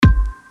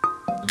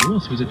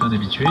toujours. Si vous êtes un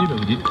habitué,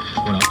 vous dites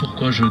voilà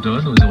pourquoi je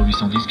donne au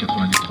 0810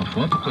 90 3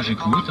 fois, pourquoi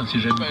j'écoute, si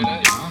j'aime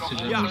si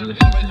j'aime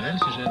Joséphine Pinel,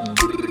 si j'aime...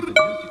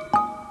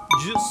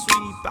 Je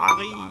suis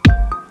Paris.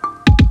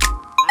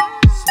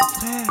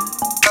 C'est vrai.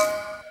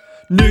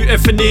 Nu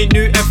even niet,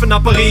 nu even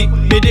naar Paris.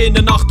 Midden in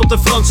de nacht op de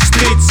Franse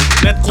streets.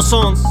 Met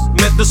croissants,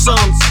 met de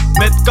sans.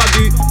 Met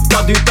cadu,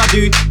 cadu,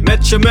 cadu.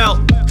 Met Jamel,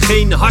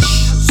 geen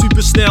hash,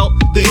 supersnel.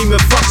 De riemen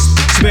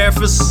vast,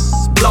 zwervers,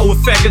 blauwe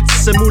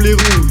faggots en moulin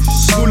rouge.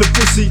 Zwoele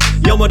pussy,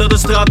 jammer dat de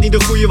straat niet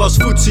de goeie was.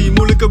 Footsie,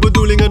 moeilijke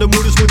bedoelingen, de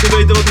moeders moeten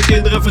weten wat de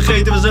kinderen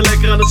vergeten. We zijn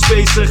lekker aan het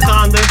spacen,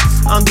 gaande.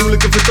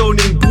 Aandoenlijke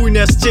vertoning,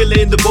 broeinest,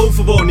 chillen in de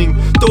bovenwoning.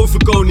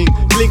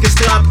 Toverkoning,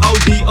 Linkerstraat,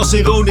 Audi als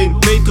in Ronin.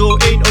 Metro,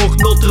 1 oog,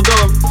 Notre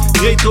Dame.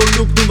 Retro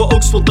look doen we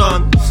ook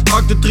spontaan.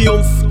 Arc de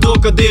Triomphe,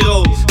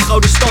 Trocadero.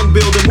 Gouden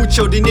standbeelden,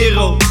 mucho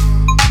dinero.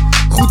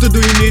 Groeten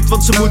doe je niet,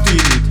 want ze moeten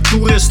je niet.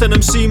 Toerist en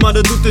MC, maar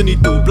dat doet er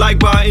niet toe.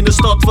 Blijkbaar in de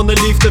stad van de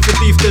liefde,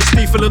 verliefde,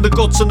 stiefelende,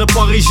 kotsende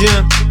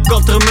Parisien.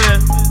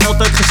 Quatre-main,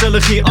 altijd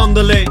gezellig hier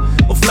Anderlecht.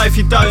 Of blijf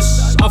je thuis,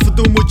 af en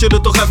toe moet je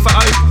er toch even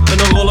uit. En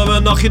dan rollen we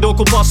een nachtje door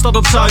Compasstad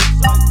op Zuid.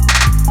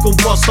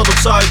 Compasstad op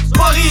Zuid.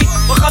 Paris,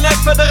 we gaan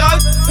even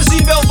eruit. We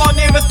zien wel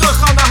wanneer we terug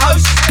gaan naar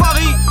huis.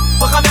 Paris,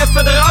 we gaan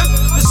even eruit.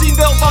 We zien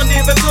wel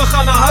wanneer we terug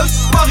gaan naar huis.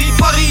 Paris,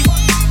 Paris.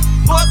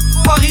 Wat?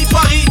 Paris,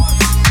 Paris.